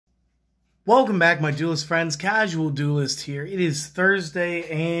Welcome back, my duelist friends. Casual Duelist here. It is Thursday,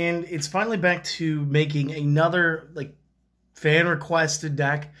 and it's finally back to making another fan requested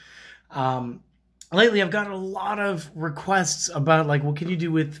deck. Lately, I've gotten a lot of requests about what can you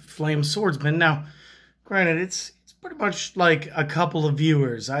do with Flame Swordsman. Now, granted, it's pretty much like a couple of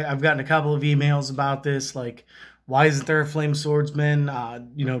viewers. I've gotten a couple of emails about this, why isn't there a Flame Swordsman?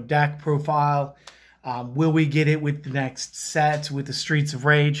 Deck profile. Will we get it with the next set with the Streets of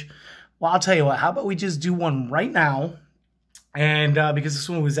Rage? Well, I'll tell you what, how about we just do one right now? And because this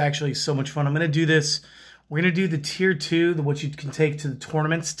one was actually so much fun, I'm going to do this. We're going to do the Tier 2, what you can take to the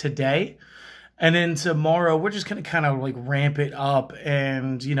tournaments today. And then tomorrow, we're just going to kind of ramp it up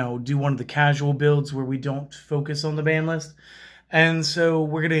and, do one of the casual builds where we don't focus on the ban list. And so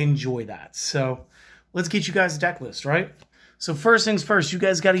we're going to enjoy that. So let's get you guys a deck list, right? So first things first, you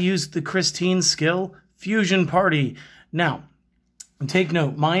guys got to use the Christine skill, Fusion Party. Now, and take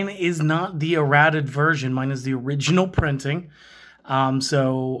note, mine is not the errated version. Mine is the original printing.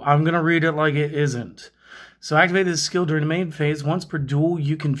 So I'm going to read it like it isn't. So activate this skill during the main phase. Once per duel,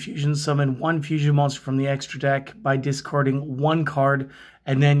 you can fusion summon one fusion monster from the extra deck by discarding one card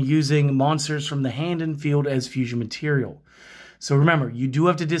and then using monsters from the hand and field as fusion material. So remember, you do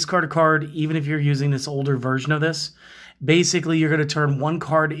have to discard a card even if you're using this older version of this. Basically, you're going to turn one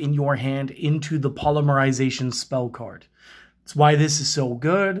card in your hand into the polymerization spell card. That's why this is so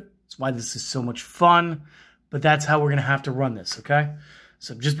good. It's why this is so much fun. But that's how we're going to have to run this, okay?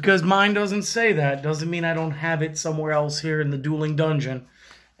 So just because mine doesn't say that doesn't mean I don't have it somewhere else here in the dueling dungeon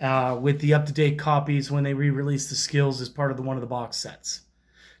with the up-to-date copies when they re-release the skills as part of one of the box sets.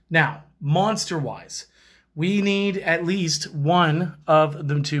 Now, monster-wise, we need at least one of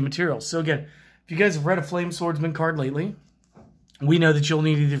the two materials. So again, if you guys have read a Flame Swordsman card lately, we know that you'll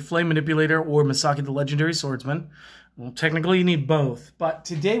need either Flame Manipulator or Misaki the Legendary Swordsman. Well, technically you need both, but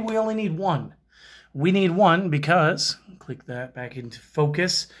today we only need one. We need one because, click that back into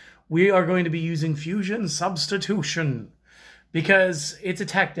focus, we are going to be using Fusion Substitution because it's a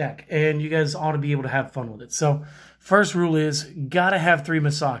tech deck and you guys ought to be able to have fun with it. So first rule is, gotta have 3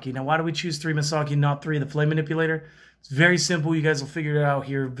 Misaki. Now, why do we choose 3 Misaki, not 3 of the Flame Manipulator? It's very simple. You guys will figure it out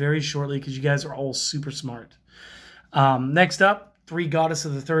here very shortly because you guys are all super smart. Next up, 3 Goddess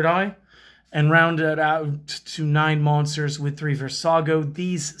of the Third Eye. And round it out to 9 monsters with 3 Versago.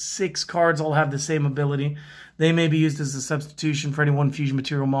 These 6 cards all have the same ability. They may be used as a substitution for any one fusion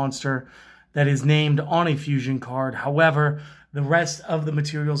material monster that is named on a fusion card. However, the rest of the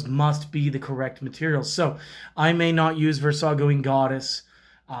materials must be the correct materials. So I may not use Versago and Goddess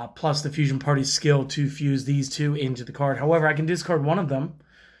plus the Fusion Party skill to fuse these 2 into the card. However, I can discard one of them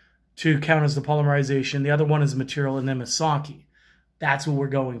to count as the polymerization. The other one is a material and then Misaki. That's what we're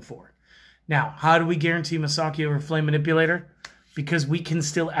going for. Now, how do we guarantee Misaki over Flame Manipulator? Because we can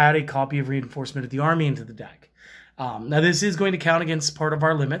still add a copy of Reinforcement of the Army into the deck. Now, this is going to count against part of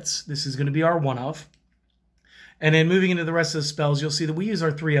our limits. This is going to be our one of. And then moving into the rest of the spells, you'll see that we use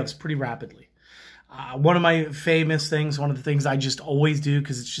our 3 ofs pretty rapidly. One of my famous things, one of the things I just always do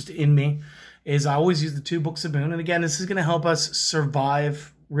because it's just in me, is I always use the 2 Books of Moon. And again, this is going to help us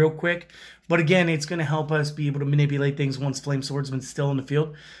survive real quick. But again, it's going to help us be able to manipulate things once Flame Swordsman's still in the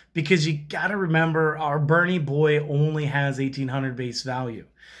field. Because you got to remember, our Bernie boy only has 1800 base value.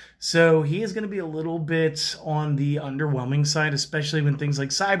 So he is going to be a little bit on the underwhelming side, especially when things like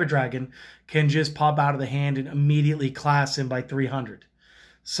Cyber Dragon can just pop out of the hand and immediately class him by 300.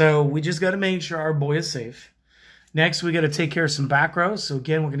 So we just got to make sure our boy is safe. Next, we got to take care of some back rows. So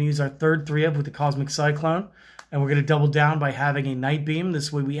again, we're going to use our third 3-up with the Cosmic Cyclone. And we're going to double down by having a Night Beam.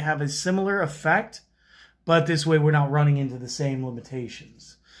 This way we have a similar effect, but this way we're not running into the same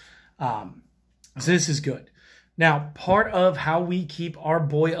limitations. So this is good. Now, part of how we keep our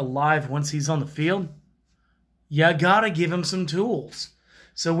boy alive once he's on the field, you got to give him some tools.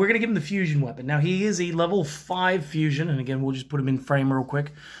 So we're going to give him the Fusion Weapon. Now, he is a level 5 Fusion. And again, we'll just put him in frame real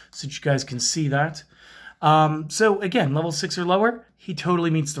quick so that you guys can see that. So again, level 6 or lower, he totally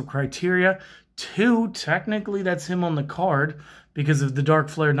meets the criteria. 2, technically that's him on the card because of the Dark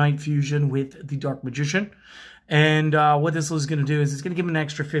Flare Night Fusion with the Dark Magician. And what this is going to do is it's going to give him an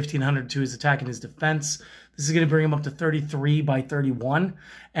extra 1500 to his attack and his defense. This is going to bring him up to 33 by 31.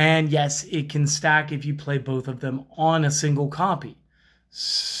 And yes, it can stack if you play both of them on a single copy.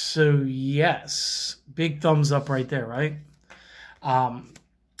 So yes, big thumbs up right there, right? And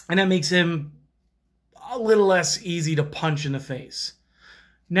that makes him a little less easy to punch in the face.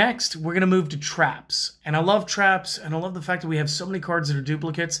 Next, we're going to move to traps. And I love traps, and I love the fact that we have so many cards that are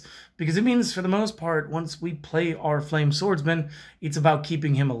duplicates, because it means, for the most part, once we play our Flame Swordsman, it's about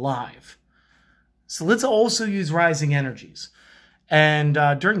keeping him alive. So let's also use Rising Energies. And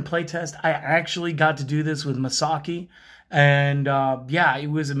during playtest, I actually got to do this with Masaki. And yeah,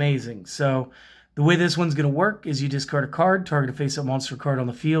 it was amazing. So the way this one's going to work is you discard a card, target a face-up monster card on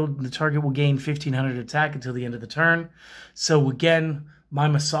the field, and the target will gain 1,500 attack until the end of the turn. So again, my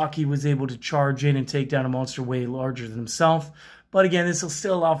Masaki was able to charge in and take down a monster way larger than himself. But again, this will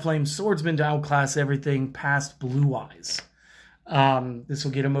still allow Flame Swordsman to outclass everything past Blue Eyes. This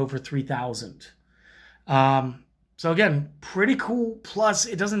will get him over 3,000. So again, pretty cool. Plus,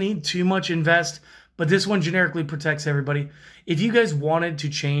 it doesn't need too much invest, but this one generically protects everybody. If you guys wanted to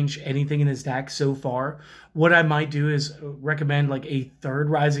change anything in this deck so far, what I might do is recommend like a third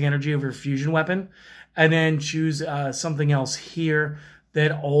Rising Energy over Fusion Weapon, and then choose something else here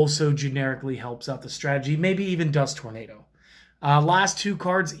that also generically helps out the strategy. Maybe even Dust Tornado. Last two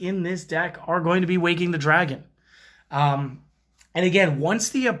cards in this deck are going to be Waking the Dragon. And again, once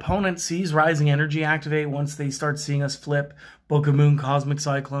the opponent sees Rising Energy activate, once they start seeing us flip Book of Moon, Cosmic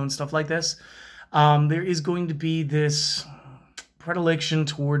Cyclone, stuff like this, there is going to be this predilection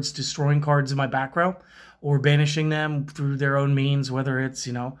towards destroying cards in my back row or banishing them through their own means, whether it's,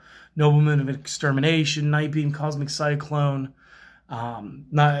 you know, Nobleman of Extermination, Night Beam, Cosmic Cyclone,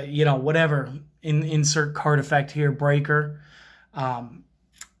 whatever. Insert card effect here, Breaker.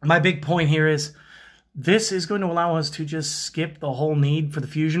 My big point here is this is going to allow us to just skip the whole need for the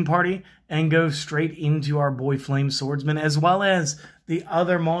fusion party and go straight into our boy Flame Swordsman, as well as the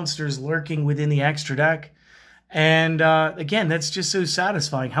other monsters lurking within the extra deck. And again, that's just so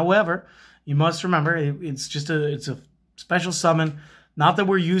satisfying. However, you must remember it's a special summon. Not that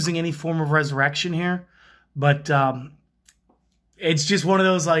we're using any form of resurrection here, but it's just one of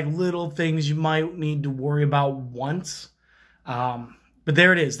those like little things you might need to worry about once. But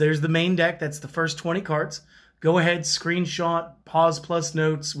there it is. There's the main deck. That's the first 20 cards. Go ahead, screenshot, pause plus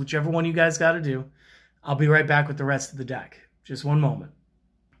notes, whichever one you guys got to do. I'll be right back with the rest of the deck. Just one moment.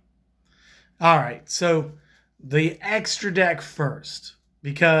 All right, so the extra deck first,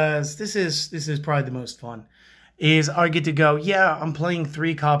 because this is probably the most fun, is I get to go, yeah, I'm playing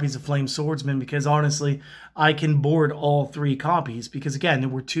 3 copies of Flame Swordsman because honestly, I can board all 3 copies because again, there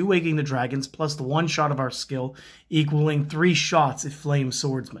were 2 Waking the Dragons plus the 1 shot of our skill equaling 3 shots at Flame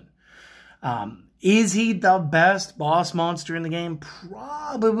Swordsman. Is he the best boss monster in the game?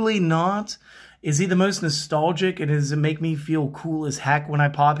 Probably not. Is he the most nostalgic and does it make me feel cool as heck when I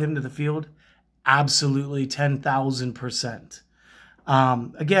pop him to the field? Absolutely, 10,000%.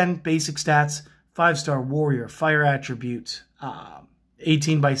 Again, basic stats. 5-star warrior, fire attribute,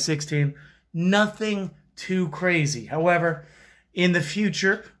 18 by 16. Nothing too crazy. However, in the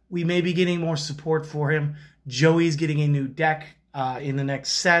future, we may be getting more support for him. Joey's getting a new deck in the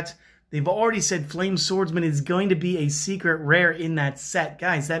next set. They've already said Flame Swordsman is going to be a secret rare in that set.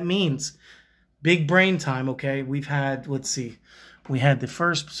 Guys, that means big brain time, okay? We've had, let's see, we had the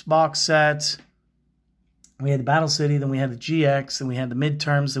first box set. We had the Battle City, then we had the GX, then we had the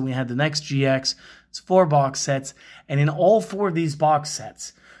midterms, then we had the next GX. It's 4 box sets. And in all 4 of these box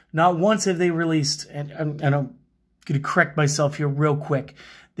sets, not once have they released, and I'm going to correct myself here real quick,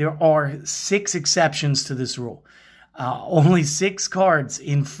 there are 6 exceptions to this rule. Only 6 cards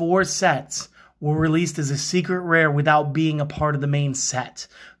in 4 sets were released as a secret rare without being a part of the main set.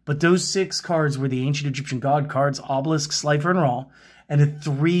 But those 6 cards were the Ancient Egyptian God cards, Obelisk, Slifer, and Ra, and the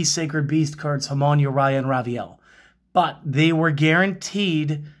 3 Sacred Beast cards, Haman, Uriah, and Raviel. But they were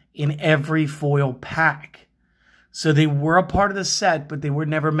guaranteed in every foil pack. So they were a part of the set, but they were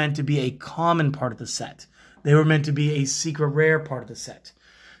never meant to be a common part of the set. They were meant to be a secret rare part of the set.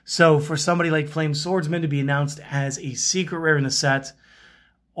 So for somebody like Flame Swordsman to be announced as a secret rare in the set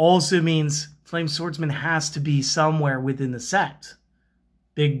also means Flame Swordsman has to be somewhere within the set.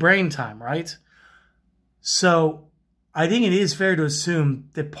 Big brain time, right? So I think it is fair to assume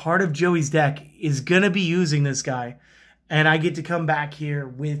that part of Joey's deck is going to be using this guy. And I get to come back here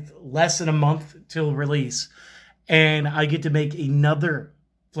with less than a month till release. And I get to make another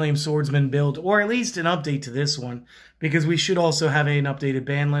Flame Swordsman build, or at least an update to this one. Because we should also have an updated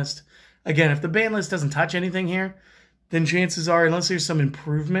ban list. Again, if the ban list doesn't touch anything here, then chances are, unless there's some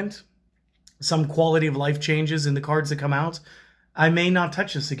improvement, some quality of life changes in the cards that come out, I may not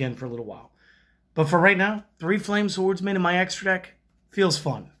touch this again for a little while. But for right now, 3 Flame Swordsmen in my extra deck feels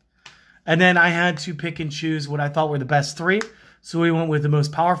fun. And then I had to pick and choose what I thought were the best 3. So we went with the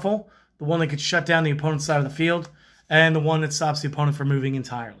most powerful, the one that could shut down the opponent's side of the field, and the one that stops the opponent from moving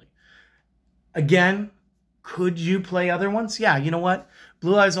entirely. Again, could you play other ones? Yeah, you know what?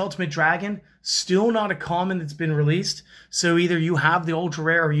 Blue Eyes Ultimate Dragon, still not a common that's been released. So either you have the ultra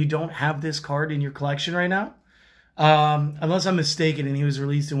rare or you don't have this card in your collection right now. Unless I'm mistaken and he was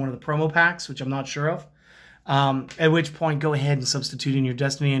released in one of the promo packs, which I'm not sure of. At which point, go ahead and substitute in your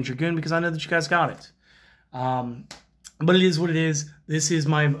Destiny and Dragoon because I know that you guys got it. But it is what it is. This is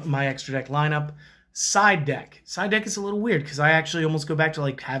my extra deck lineup. Side deck. Side deck is a little weird because I actually almost go back to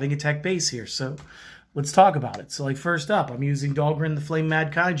like having a tech base here. So let's talk about it. So like first up, I'm using Dahlgren the Flame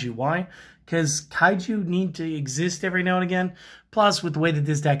Mad Kaiju. Why? Because Kaiju need to exist every now and again. Plus, with the way that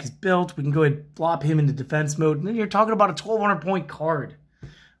this deck is built, we can go ahead and flop him into defense mode. And then you're talking about a 1,200 point card.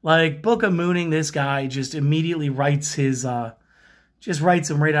 Like, Book of Mooning, this guy just immediately writes his, just writes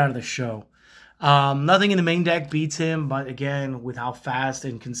him right out of the show. Nothing in the main deck beats him, but again, with how fast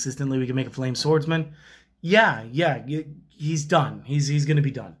and consistently we can make a Flame Swordsman, yeah, he's done. He's going to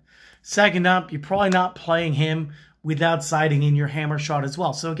be done. Second up, you're probably not playing him without siding in your Hammer Shot as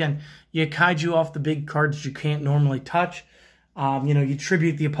well. So again, you Kaiju off the big cards you can't normally touch. You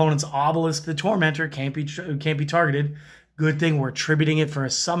tribute the opponent's Obelisk. The Tormentor can't be targeted. Good thing we're attributing it for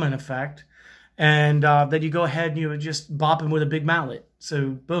a summon effect. And then you go ahead and you just bop him with a big mallet. So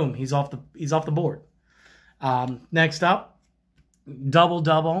boom, he's off the board. Next up,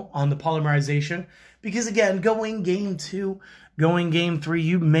 double on the polymerization. Because again, going game 2, going game 3,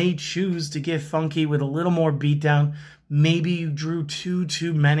 you may choose to get funky with a little more beatdown. Maybe you drew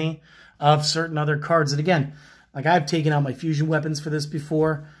too many of certain other cards. And again, like I've taken out my fusion weapons for this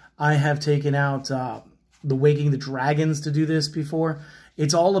before. I have taken out the Waking the Dragons to do this before.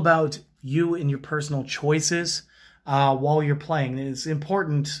 It's all about you and your personal choices while you're playing. And it's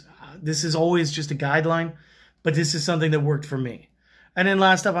important. This is always just a guideline, but this is something that worked for me. And then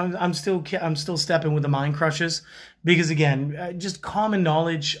last up, I'm still stepping with the Mind Crushes because again, just common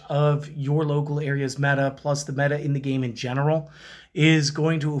knowledge of your local area's meta plus the meta in the game in general is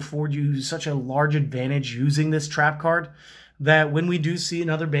going to afford you such a large advantage using this trap card that when we do see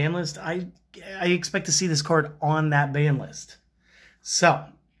another ban list, I expect to see this card on that ban list. So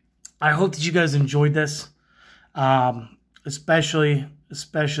I hope that you guys enjoyed this, especially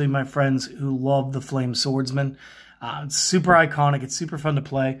my friends who love the Flame Swordsman. It's super iconic. It's super fun to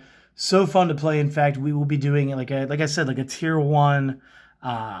play. So fun to play. In fact, we will be doing, like I said, like a tier 1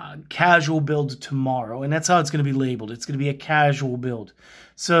 casual build tomorrow. And that's how it's going to be labeled. It's going to be a casual build.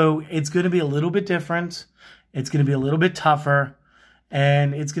 So it's going to be a little bit different. It's going to be a little bit tougher.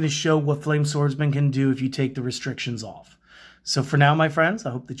 And it's going to show what Flame Swordsman can do if you take the restrictions off. So for now, my friends,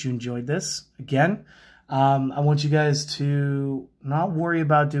 I hope that you enjoyed this. Again, I want you guys to not worry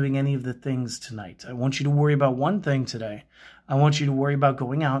about doing any of the things tonight. I want you to worry about one thing today. I want you to worry about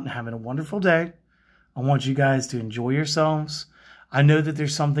going out and having a wonderful day. I want you guys to enjoy yourselves. I know that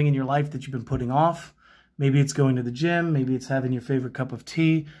there's something in your life that you've been putting off. Maybe it's going to the gym. Maybe it's having your favorite cup of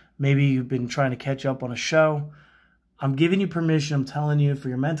tea. Maybe you've been trying to catch up on a show. I'm giving you permission. I'm telling you, for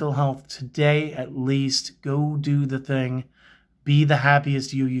your mental health today at least, go do the thing. Be the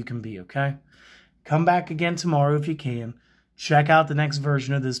happiest you can be, okay? Come back again tomorrow if you can. Check out the next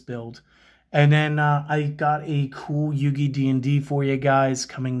version of this build. And then I got a cool Yugi D&D for you guys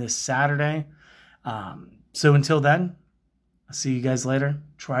coming this Saturday. So until then, I'll see you guys later.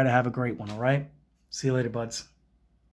 Try to have a great one, all right? See you later, buds.